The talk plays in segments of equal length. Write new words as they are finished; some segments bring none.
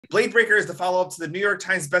Bladebreaker is the follow-up to the New York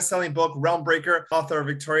Times best-selling book, Realm Breaker. Author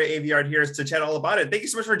Victoria Aveyard here is to chat all about it. Thank you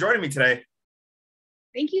so much for joining me today.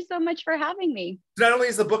 Thank you so much for having me. Not only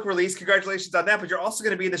is the book released, congratulations on that, but you're also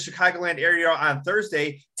going to be in the Chicagoland area on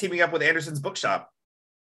Thursday, teaming up with Anderson's Bookshop.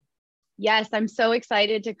 Yes, I'm so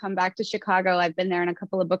excited to come back to Chicago. I've been there on a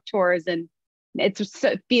couple of book tours, and it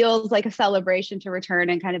feels like a celebration to return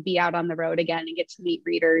and kind of be out on the road again and get to meet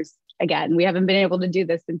readers again. We haven't been able to do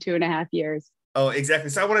this in 2.5 years. Oh, exactly.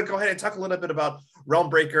 So I want to go ahead and talk a little bit about Realm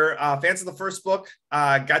Breaker. Fans of the first book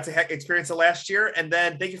got to experience it last year. And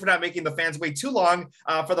then thank you for not making the fans wait too long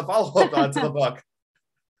for the follow-up to the book.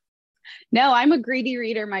 No, I'm a greedy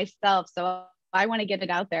reader myself, so I want to get it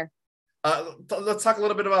out there. Let's talk a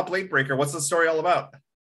little bit about Bladebreaker. What's the story all about?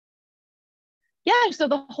 Yeah, so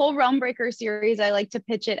the whole Realm Breaker series, I like to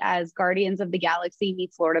pitch it as Guardians of the Galaxy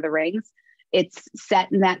meets Lord of the Rings. It's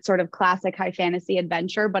set in that sort of classic high fantasy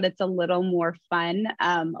adventure, but it's a little more fun,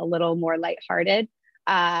 a little more lighthearted.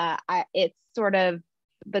 It's sort of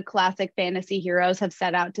the classic fantasy heroes have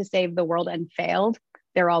set out to save the world and failed.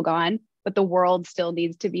 They're all gone, but the world still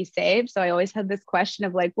needs to be saved. So I always had this question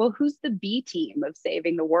of like, well, who's the B team of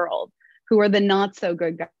saving the world? Who are the not so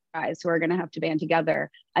good guys who are going to have to band together?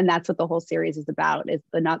 And that's what the whole series is about, is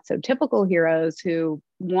the not so typical heroes who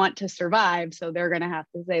want to survive, so they're going to have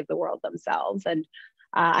to save the world themselves. And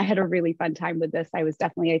I had a really fun time with this. I was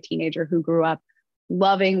definitely a teenager who grew up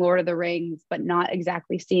loving Lord of the Rings, but not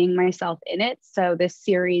exactly seeing myself in it. So this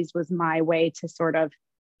series was my way to sort of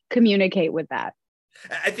communicate with that.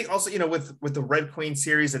 I think also, with the Red Queen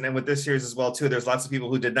series and then with this series as well, too, there's lots of people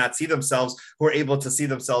who did not see themselves who are able to see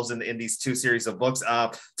themselves in these two series of books.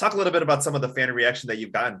 Talk a little bit about some of the fan reaction that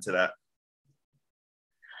you've gotten to that.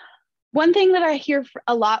 One thing that I hear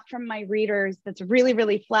a lot from my readers that's really,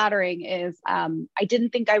 really flattering is I didn't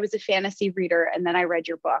think I was a fantasy reader, and then I read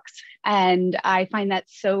your books. And I find that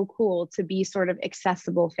so cool to be sort of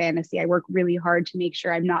accessible fantasy. I work really hard to make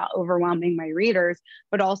sure I'm not overwhelming my readers,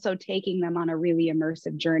 but also taking them on a really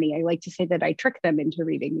immersive journey. I like to say that I trick them into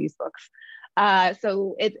reading these books.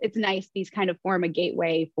 So it's nice. These kind of form a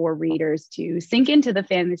gateway for readers to sink into the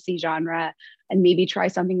fantasy genre and maybe try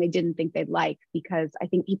something they didn't think they'd like, because I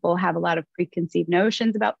think people have a lot of preconceived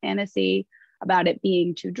notions about fantasy, about it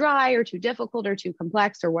being too dry or too difficult or too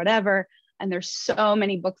complex or whatever. And there's so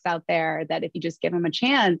many books out there that if you just give them a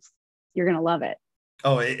chance, you're going to love it.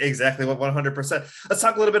 Oh, exactly. 100%. Let's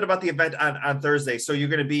talk a little bit about the event on Thursday. So you're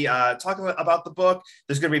going to be talking about the book.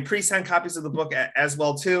 There's going to be pre-signed copies of the book as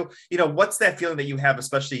well, too. What's that feeling that you have,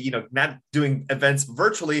 especially, not doing events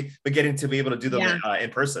virtually, but getting to be able to do them in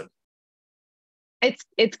person?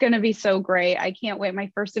 It's going to be so great. I can't wait. My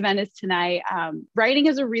first event is tonight. Writing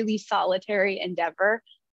is a really solitary endeavor.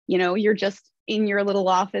 You're just in your little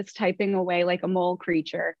office typing away like a mole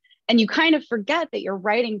creature. And you kind of forget that you're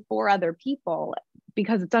writing for other people,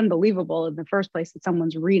 because it's unbelievable in the first place that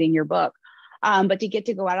someone's reading your book. But to get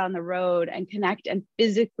to go out on the road and connect and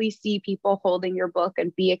physically see people holding your book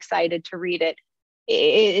and be excited to read it,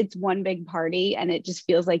 it's one big party. And it just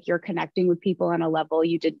feels like you're connecting with people on a level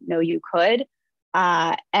you didn't know you could.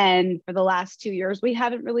 And for the last 2 years, we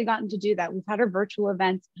haven't really gotten to do that. We've had our virtual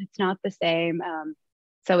events, but it's not the same.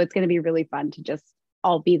 So it's going to be really fun to just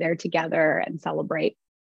all be there together and celebrate.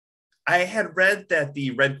 I had read that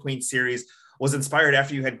the Red Queen series was inspired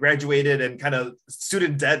after you had graduated and kind of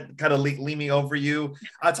student debt kind of leaning over you.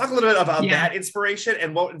 Talk a little bit about that inspiration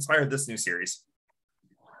and what inspired this new series.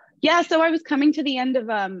 Yeah, so I was coming to the end of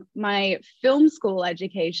my film school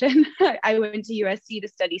education. I went to USC to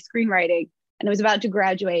study screenwriting, and I was about to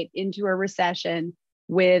graduate into a recession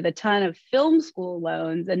with a ton of film school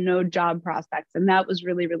loans and no job prospects. And that was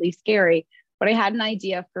really, really scary. But I had an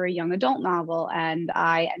idea for a young adult novel, and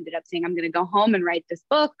I ended up saying, I'm going to go home and write this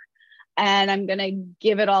book, and I'm going to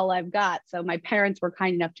give it all I've got. So my parents were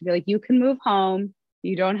kind enough to be like, you can move home.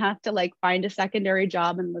 You don't have to find a secondary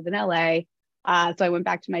job and live in LA. So I went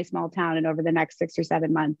back to my small town, and over the next 6 or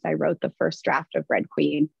 7 months, I wrote the first draft of Red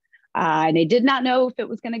Queen. And I did not know if it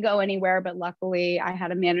was going to go anywhere, but luckily I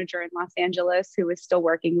had a manager in Los Angeles who was still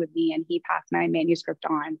working with me, and he passed my manuscript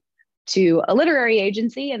on to a literary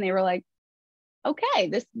agency, and they were like,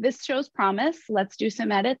 okay, this shows promise. Let's do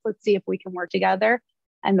some edits. Let's see if we can work together.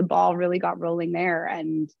 And the ball really got rolling there.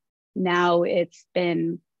 And now it's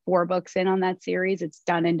been 4 books in on that series. It's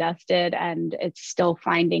done and dusted, and it's still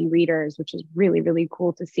finding readers, which is really, really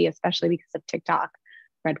cool to see, especially because of TikTok.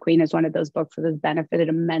 Red Queen is one of those books that has benefited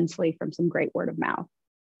immensely from some great word of mouth.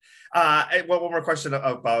 One more question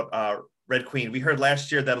about Red Queen. We heard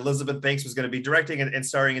last year that Elizabeth Banks was going to be directing and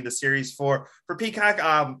starring in the series for Peacock.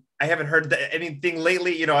 I haven't heard anything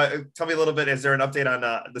lately. Tell me a little bit. Is there an update on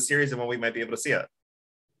the series and when we might be able to see it?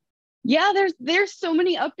 Yeah, there's so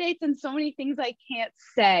many updates and so many things I can't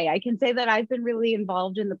say. I can say that I've been really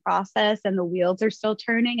involved in the process and the wheels are still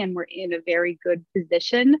turning and we're in a very good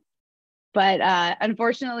position. But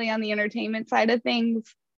unfortunately, on the entertainment side of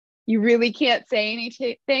things, you really can't say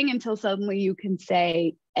anything until suddenly you can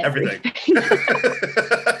say Everything. everything.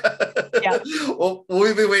 Yeah. Well,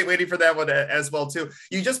 we'll be waiting for that one as well too.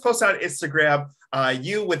 You just posted on Instagram,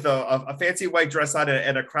 you with a fancy white dress on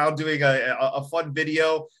and a crowd doing a fun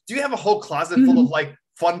video. Do you have a whole closet full of like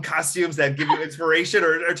fun costumes that give you inspiration,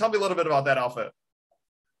 or tell me a little bit about that outfit?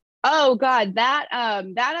 Oh God, that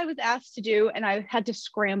I was asked to do, and I had to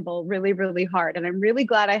scramble really, really hard. And I'm really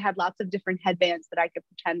glad I had lots of different headbands that I could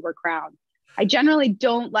pretend were crowns. I generally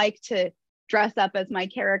don't like to dress up as my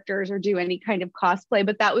characters or do any kind of cosplay,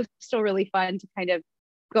 but that was still really fun to kind of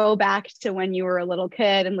go back to when you were a little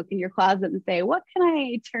kid and look in your closet and say, what can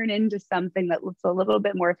I turn into something that looks a little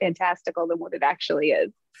bit more fantastical than what it actually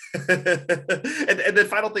is? And then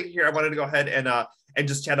final thing here, I wanted to go ahead and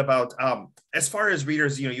just chat about as far as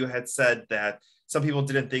readers. You had said that some people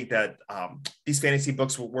didn't think that these fantasy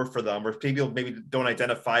books were for them, or people maybe don't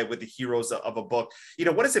identify with the heroes of a book.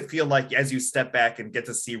 What does it feel like as you step back and get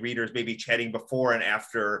to see readers maybe chatting before and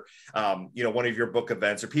after one of your book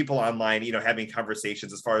events, or people online having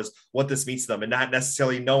conversations as far as what this means to them, and not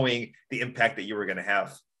necessarily knowing the impact that you were going to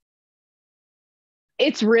have?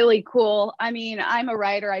 It's really cool. I mean, I'm a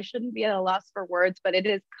writer. I shouldn't be at a loss for words, but it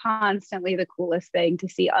is constantly the coolest thing to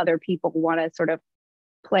see other people want to sort of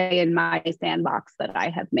play in my sandbox that I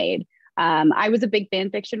have made. I was a big fan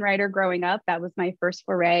fiction writer growing up. That was my first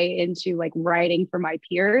foray into like writing for my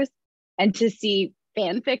peers. And to see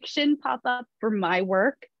fan fiction pop up for my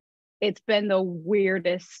work, it's been the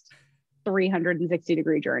weirdest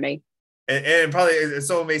 360-degree journey. And probably it's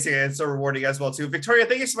so amazing and so rewarding as well too. Victoria,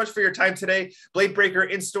 thank you so much for your time today. Blade Breaker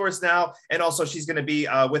in stores now, and also she's going to be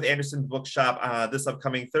with Anderson's Bookshop this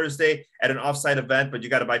upcoming Thursday at an offsite event, but you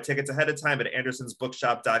got to buy tickets ahead of time at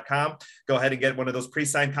andersonsbookshop.com. Go ahead and get one of those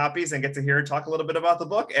pre-signed copies and get to hear her talk a little bit about the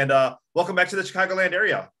book. And welcome back to the Chicagoland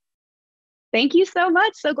area. Thank you so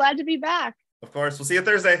much. So glad to be back. Of course. We'll see you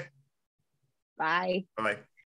Thursday. Bye. Bye.